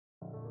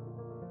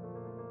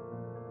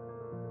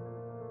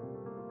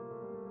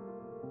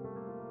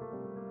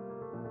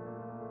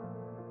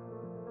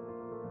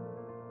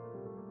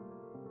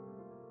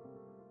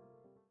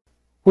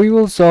We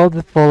will solve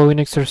the following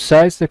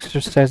exercise. The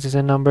exercise is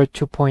a number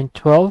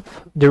 2.12.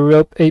 The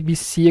rope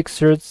ABC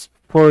exerts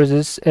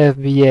forces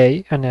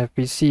FBA and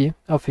FBC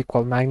of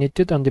equal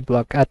magnitude on the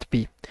block at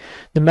B.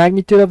 The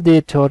magnitude of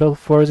the total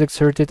force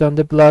exerted on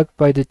the block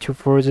by the two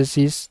forces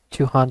is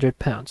 200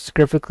 pounds.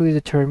 Graphically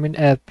determine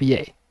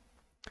FBA.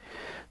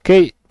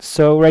 Okay,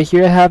 so right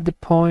here I have the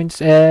points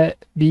A,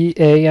 B,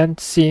 A, and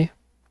C.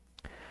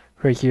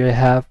 Right here I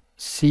have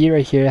C,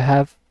 right here I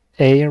have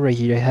A, and right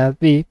here I have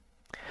B.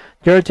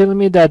 They're telling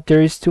me that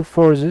there is two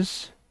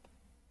forces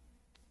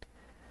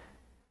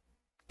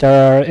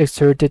that are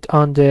exerted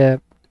on the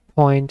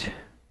point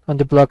on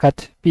the block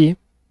at B,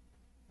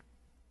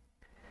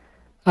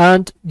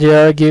 and they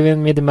are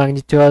giving me the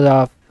magnitude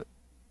of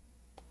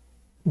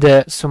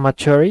the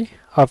summatory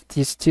of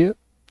these two,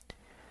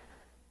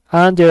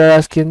 and they are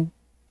asking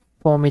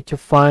for me to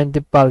find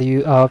the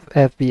value of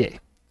FBA.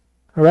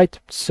 Alright,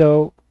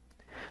 so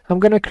I'm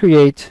gonna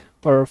create,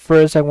 or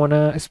first I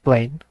wanna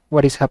explain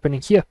what is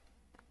happening here.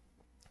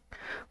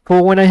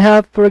 For when I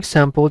have, for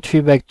example, three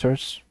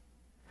vectors,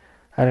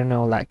 I don't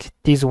know, like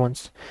these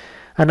ones,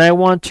 and I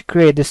want to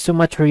create the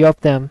summatory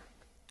of them,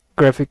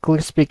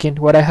 graphically speaking,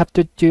 what I have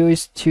to do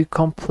is to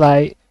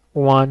comply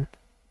one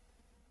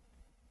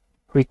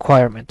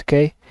requirement,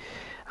 okay?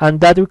 And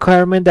that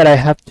requirement that I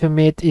have to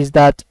meet is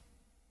that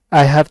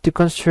I have to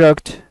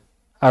construct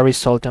a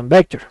resultant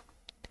vector.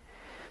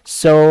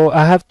 So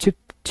I have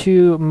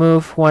to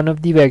move one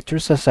of the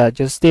vectors, as I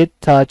just did,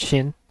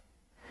 touching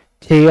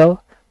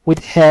tail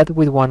with head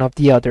with one of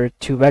the other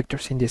two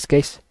vectors in this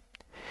case.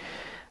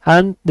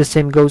 And the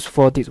same goes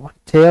for this one,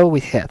 tail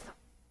with head.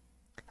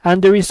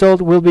 And the result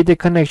will be the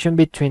connection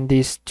between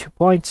these 2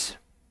 points.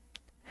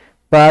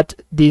 But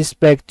this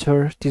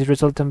vector, this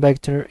resultant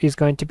vector, is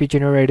going to be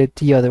generated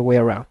the other way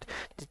around.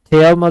 The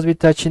tail must be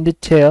touching the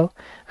tail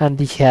and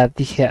the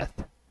head.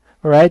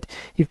 Alright,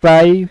 if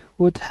I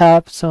would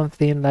have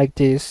something like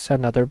this,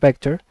 another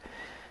vector,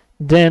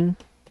 then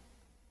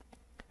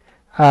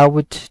I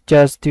would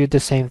just do the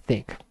same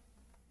thing.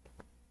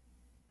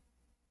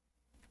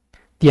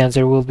 The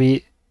answer will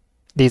be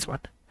this one.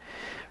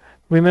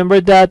 Remember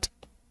that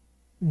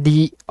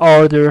the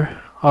order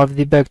of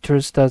the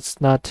vectors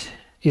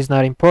is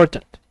not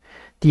important.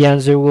 The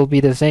answer will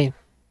be the same.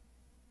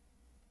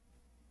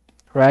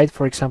 Right?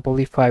 For example,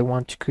 if I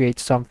want to create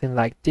something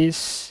like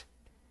this,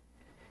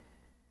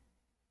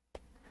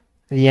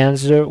 the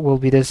answer will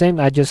be the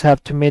same. I just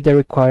have to meet the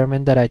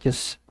requirement that I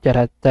just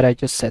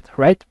set,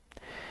 right?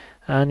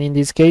 And in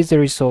this case, the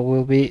result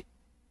will be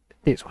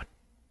this one.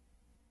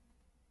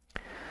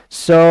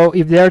 So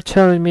if they are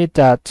telling me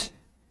that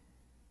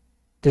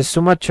the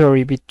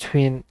summatory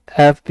between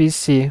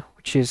FBC,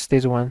 which is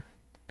this one,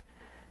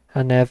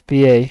 and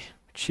FBA,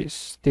 which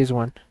is this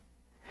one,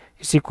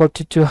 is equal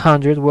to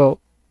 200, well,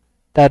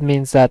 that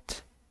means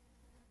that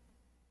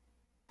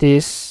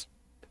this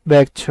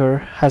vector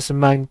has a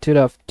magnitude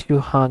of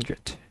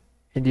 200.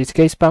 In this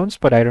case, pounds,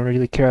 but I don't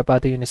really care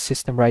about the unit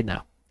system right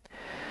now.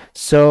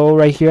 So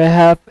right here I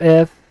have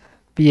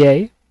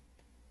FBA,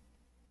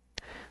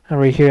 and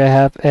right here I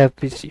have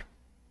FBC.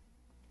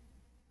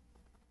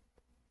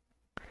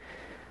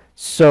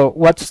 So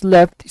what's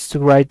left is to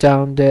write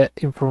down the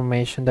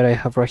information that I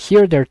have right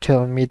here. They're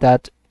telling me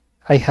that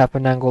I have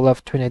an angle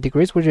of 20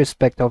 degrees with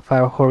respect of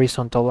our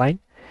horizontal line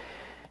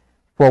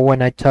for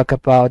when I talk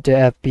about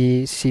the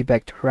FBC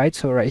vector, right?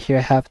 So right here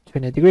I have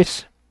 20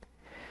 degrees.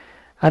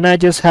 And I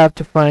just have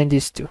to find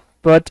these two.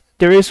 But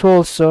there is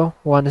also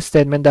one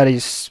statement that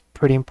is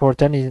pretty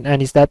important,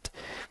 and is that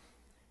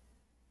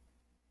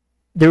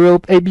the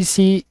rope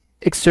ABC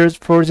exerts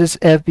forces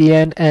FBA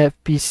and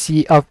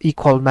FBC of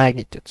equal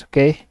magnitude,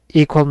 okay?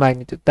 Equal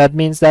magnitude. That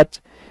means that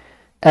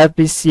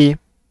FBC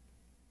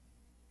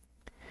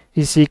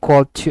is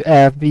equal to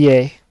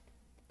FBA,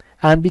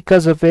 and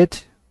because of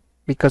it,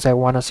 because I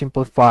want to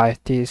simplify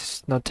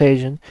this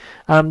notation,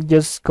 I'm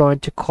just going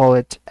to call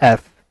it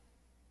F.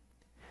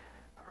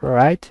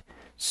 Right?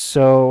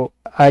 So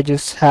I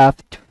just have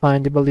to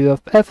find the value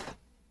of F,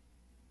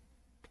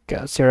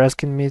 because they're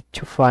asking me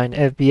to find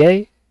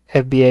FBA.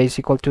 FBA is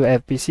equal to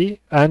FBC,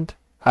 and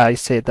I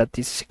say that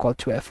this is equal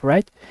to F,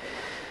 right?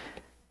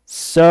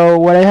 So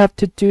what I have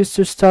to do is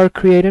to start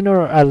creating,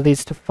 or at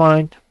least to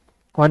find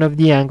one of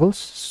the angles.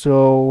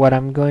 So what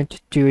I'm going to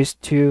do is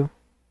to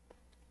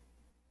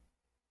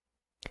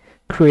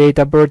create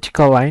a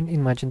vertical line.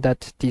 Imagine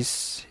that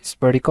this is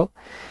vertical,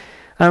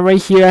 and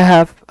right here I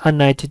have a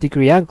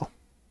 90-degree angle.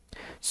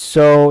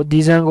 So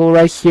this angle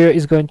right here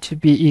is going to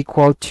be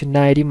equal to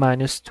 90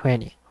 minus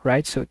 20,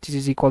 right? So this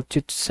is equal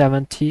to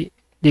 70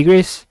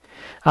 degrees.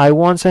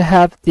 Once I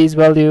have this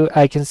value,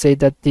 I can say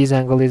that this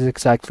angle is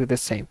exactly the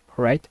same,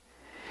 right?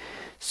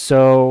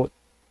 So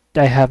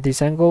I have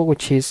this angle,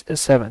 which is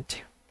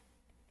 70.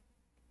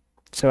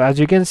 So as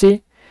you can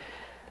see,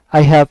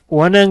 I have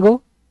one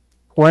angle,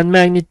 one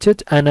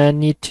magnitude, and I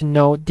need to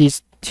know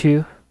these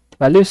two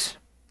values.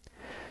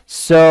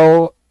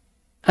 So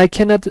I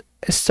cannot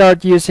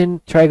start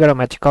using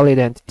trigonometrical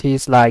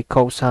identities like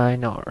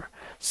cosine or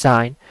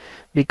sine,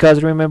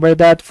 because remember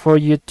that for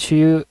you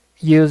to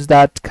use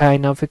that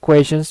kind of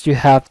equations, you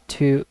have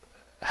to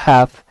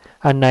have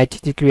a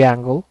 90-degree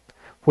angle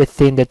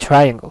within the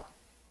triangle.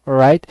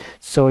 Alright,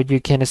 so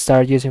you can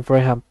start using,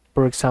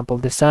 for example,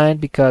 the sine,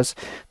 because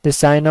the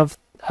sine of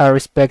a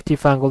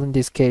respective angle, in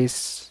this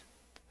case,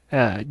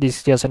 this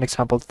is just an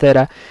example,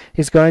 theta,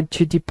 is going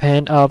to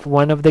depend of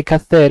one of the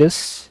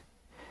cathetus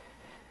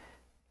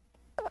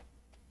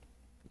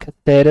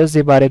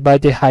divided by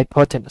the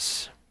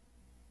hypotenuse.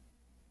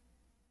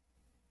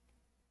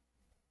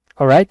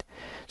 Alright,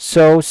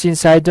 so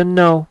since I don't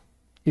know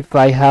if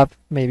I have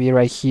maybe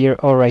right here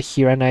or right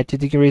here a 90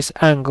 degrees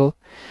angle,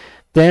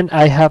 then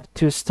I have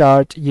to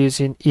start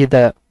using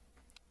either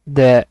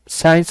the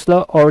sine's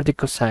law or the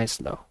cosine's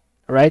law.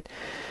 Alright,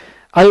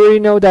 I already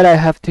know that I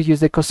have to use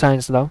the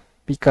cosine's law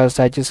because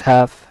I just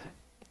have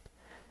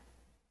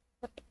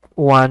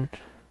one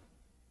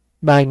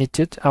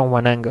magnitude and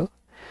one angle.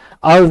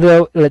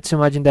 Although, let's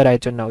imagine that I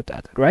don't know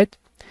that, right?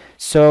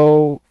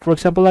 So, for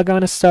example, I'm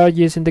gonna start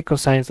using the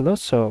cosine's law.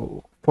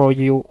 So, for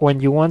you,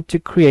 when you want to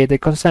create the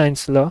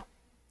cosine's law,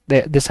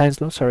 the sine's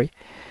law, sorry,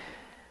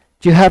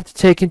 you have to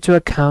take into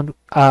account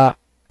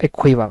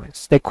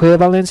equivalence. The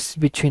equivalence is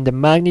between the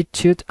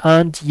magnitude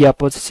and the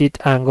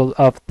opposite angle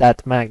of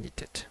that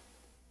magnitude.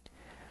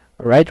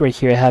 Alright, right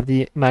here I have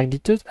the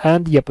magnitude,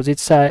 and the opposite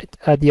side,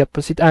 the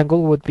opposite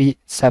angle would be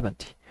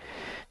 70.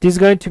 This is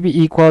going to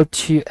be equal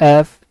to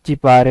f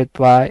divided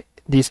by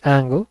this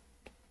angle.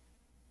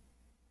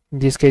 In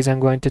this case, I'm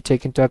going to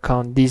take into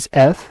account this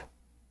f,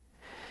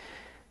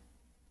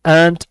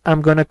 and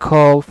I'm going to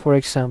call, for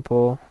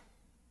example,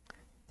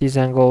 this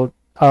angle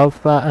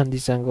alpha and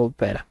this angle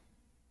beta.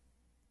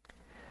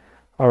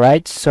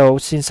 Alright, so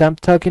since I'm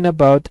talking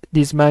about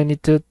this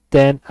magnitude,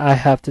 then I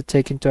have to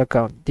take into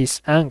account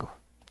this angle.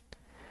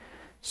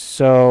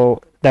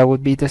 So that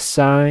would be the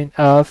sine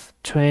of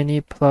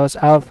 20 plus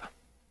alpha,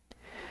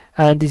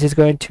 and this is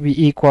going to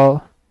be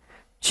equal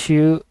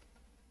to,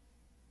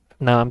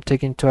 now I'm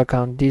taking into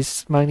account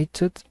this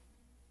magnitude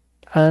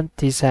and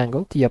this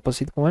angle, the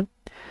opposite one,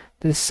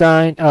 the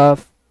sine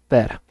of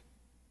beta.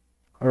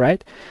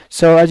 Alright,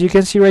 so as you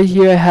can see right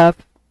here, I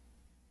have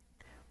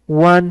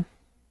one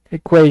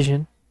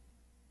equation.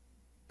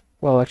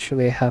 Well,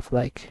 actually I have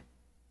like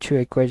two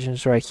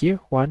equations right here,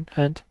 1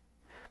 and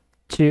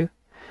 2,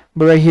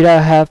 but right here I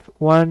have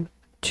 1,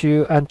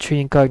 2 and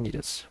 3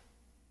 incognitas,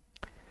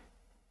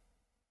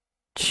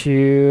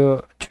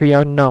 three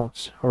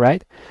unknowns.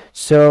 Alright,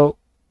 so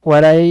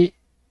what I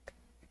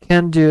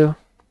can do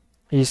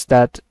is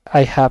that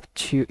I have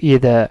to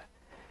either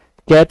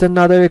get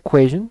another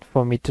equation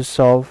for me to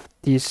solve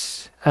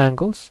these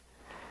angles,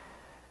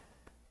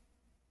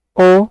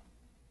 or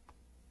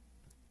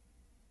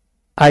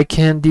I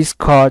can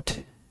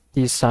discard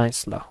this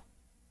sine's law.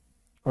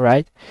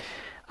 Alright,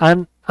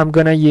 and I'm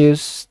gonna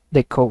use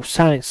the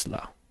cosine's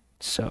law.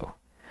 So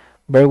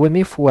bear with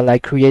me while I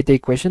create the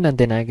equation, and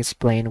then I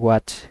explain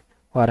what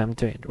I'm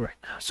doing right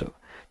now. So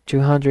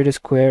 200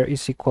 squared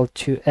is equal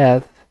to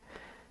f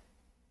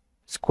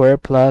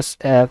squared plus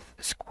f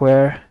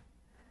squared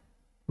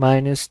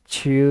minus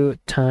 2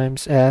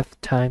 times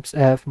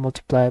f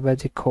multiplied by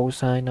the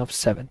cosine of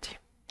 70.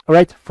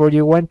 Alright, for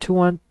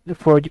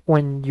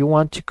when you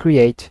want to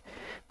create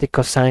the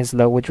cosine's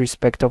law with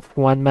respect of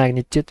one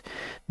magnitude,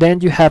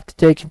 then you have to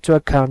take into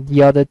account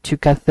the other two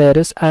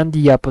cathetus and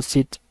the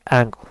opposite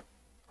angle.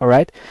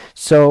 Alright,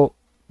 so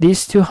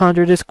this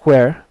 200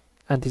 squared,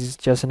 and this is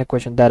just an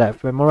equation that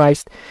I've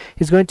memorized,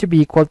 is going to be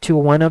equal to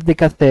one of the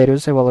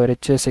cathetus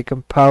evaluated to the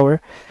second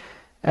power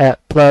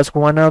plus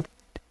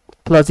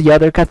the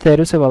other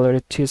cathetus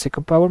evaluated to the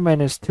second power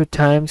minus 2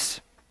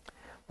 times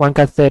one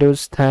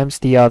cathetus times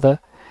the other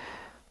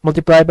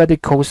multiplied by the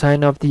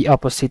cosine of the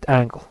opposite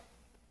angle.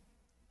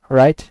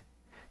 Alright,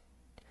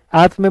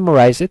 I've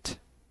memorized it.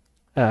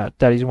 That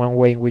is one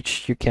way in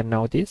which you can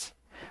know this,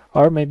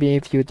 or maybe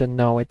if you don't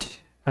know it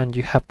and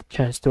you have the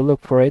chance to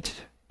look for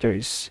it, there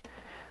is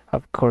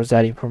of course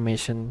that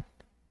information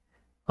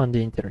on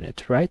the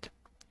internet, right?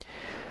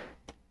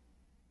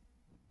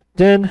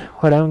 Then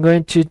what I'm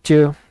going to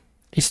do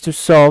is to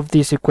solve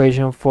this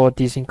equation for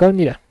this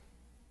incognita.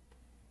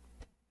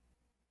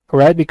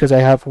 Alright, because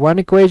I have one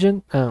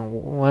equation and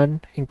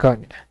one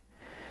incognita.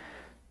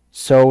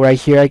 So right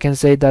here I can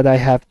say that I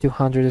have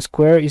 200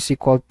 squared is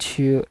equal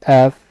to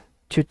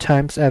 2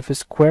 times f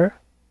squared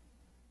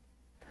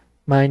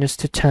minus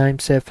 2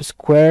 times f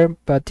squared,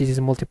 but this is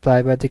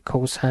multiplied by the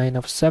cosine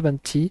of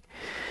 70.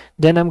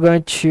 Then I'm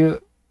going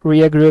to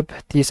regroup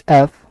this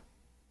f,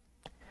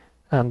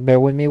 and bear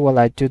with me while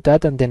I do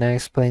that, and then I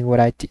explain what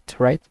I did,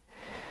 right?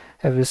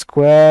 F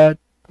squared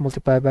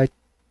multiplied by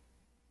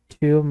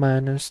 2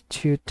 minus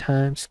 2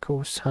 times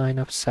cosine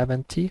of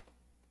 70,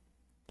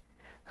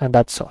 and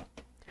that's all.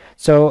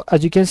 So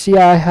as you can see,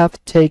 I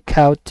have take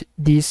out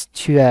these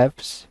two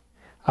f's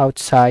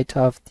outside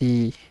of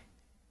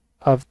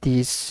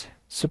this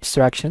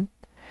subtraction,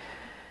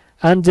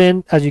 and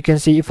then as you can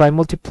see, if I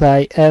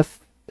multiply f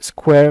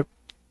squared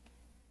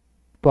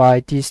by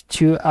these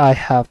two, I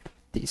have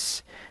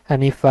this,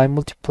 and if I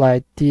multiply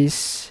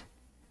this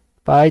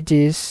by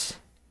this,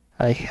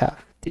 I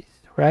have this.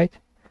 right?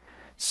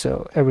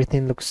 So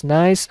everything looks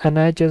nice, and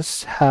I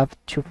just have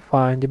to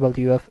find the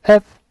value of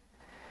f.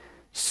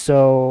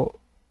 So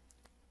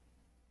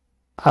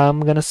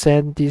I'm gonna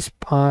send this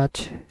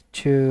part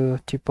to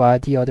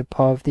divide the other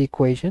part of the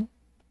equation,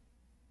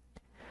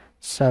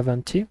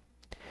 70,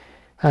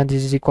 and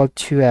this is equal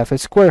to f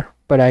squared,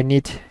 but I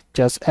need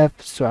just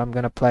f, so I'm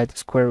gonna apply the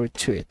square root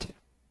to it.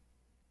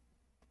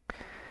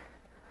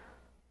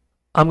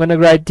 I'm gonna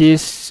write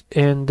this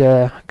in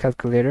the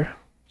calculator,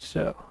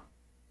 so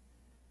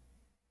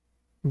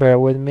bear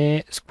with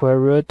me. Square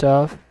root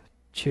of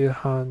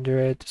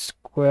 200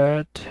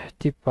 squared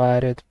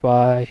divided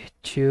by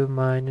 2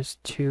 minus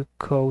 2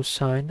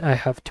 cosine, I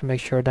have to make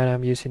sure that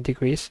I'm using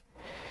degrees,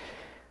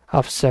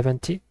 of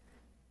 70.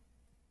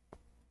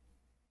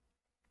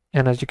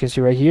 And as you can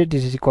see right here,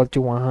 this is equal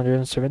to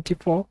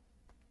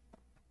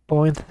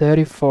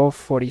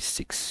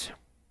 174.3446.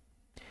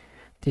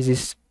 This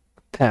is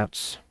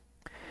pounds.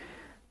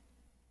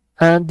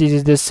 And this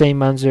is the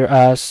same answer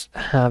as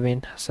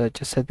having, as I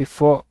just said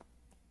before,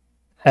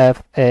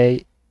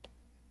 FBA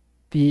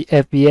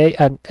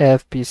and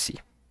FBC,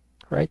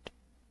 right?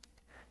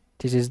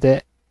 This is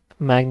the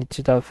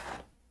magnitude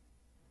of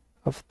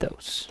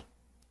those.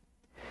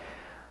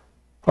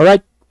 All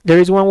right, there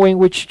is one way in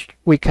which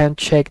we can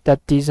check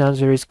that this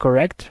answer is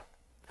correct,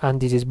 and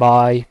this is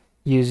by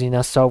using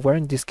a software.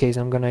 In this case,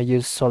 I'm gonna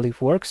use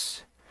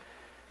SolidWorks.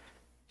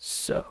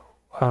 So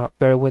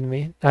bear with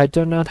me. I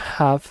do not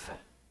have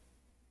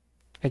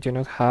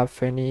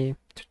any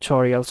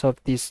tutorials of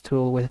this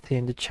tool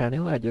within the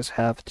channel. I just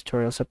have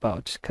tutorials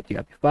about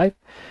CATIA 5,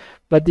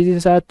 but this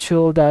is a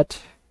tool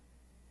that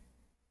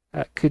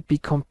could be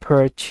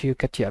compared to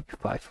CATIA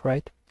 5,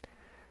 right?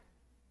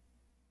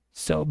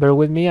 So bear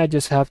with me. I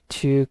just have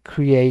to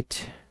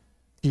create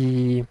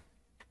the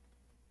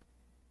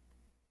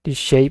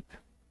shape.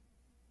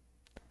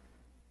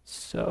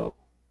 So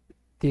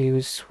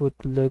this would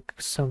look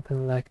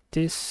something like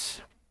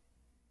this.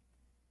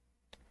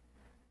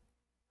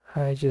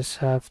 I just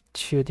have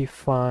to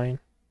define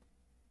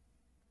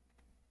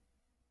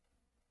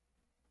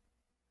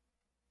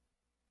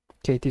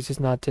this is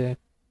not the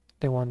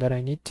one that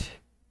I need,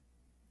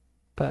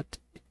 but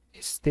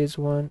it's this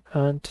one,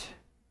 and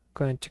I'm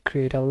going to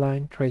create a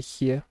line right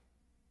here,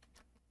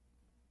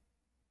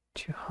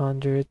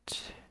 200.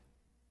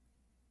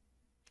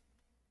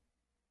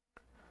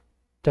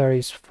 That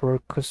is for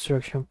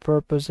construction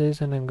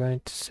purposes, and I'm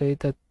going to say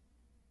that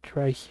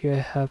right here I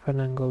have an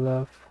angle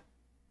of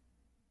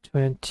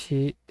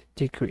 20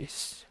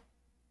 degrees.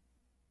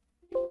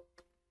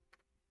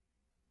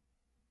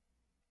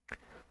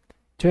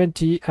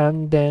 20,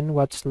 and then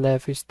what's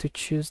left is to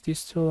choose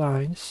these two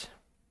lines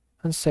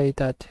and say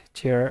that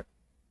they're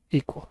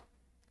equal,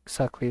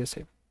 exactly the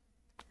same.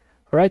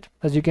 All right,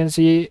 as you can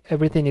see,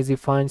 everything is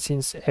defined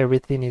since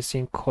everything is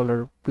in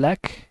color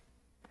black,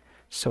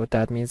 so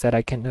that means that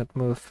I cannot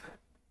move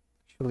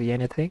actually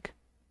anything,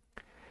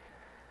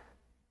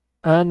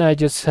 and I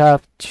just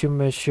have to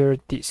measure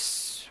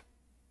this.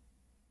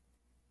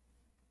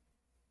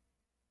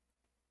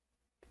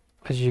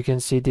 As you can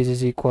see, this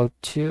is equal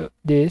to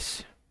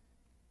this,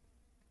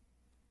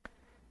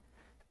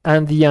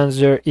 and the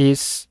answer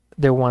is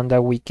the one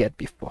that we get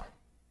before,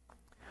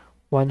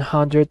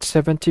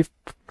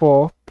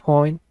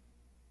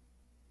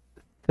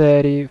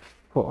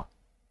 174.34,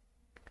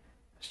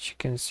 as you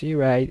can see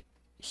right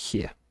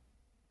here.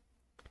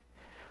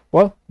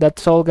 Well,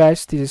 that's all,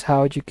 guys. This is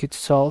how you could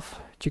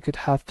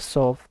have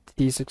solved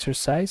this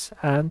exercise,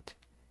 and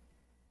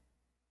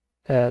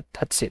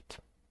that's it.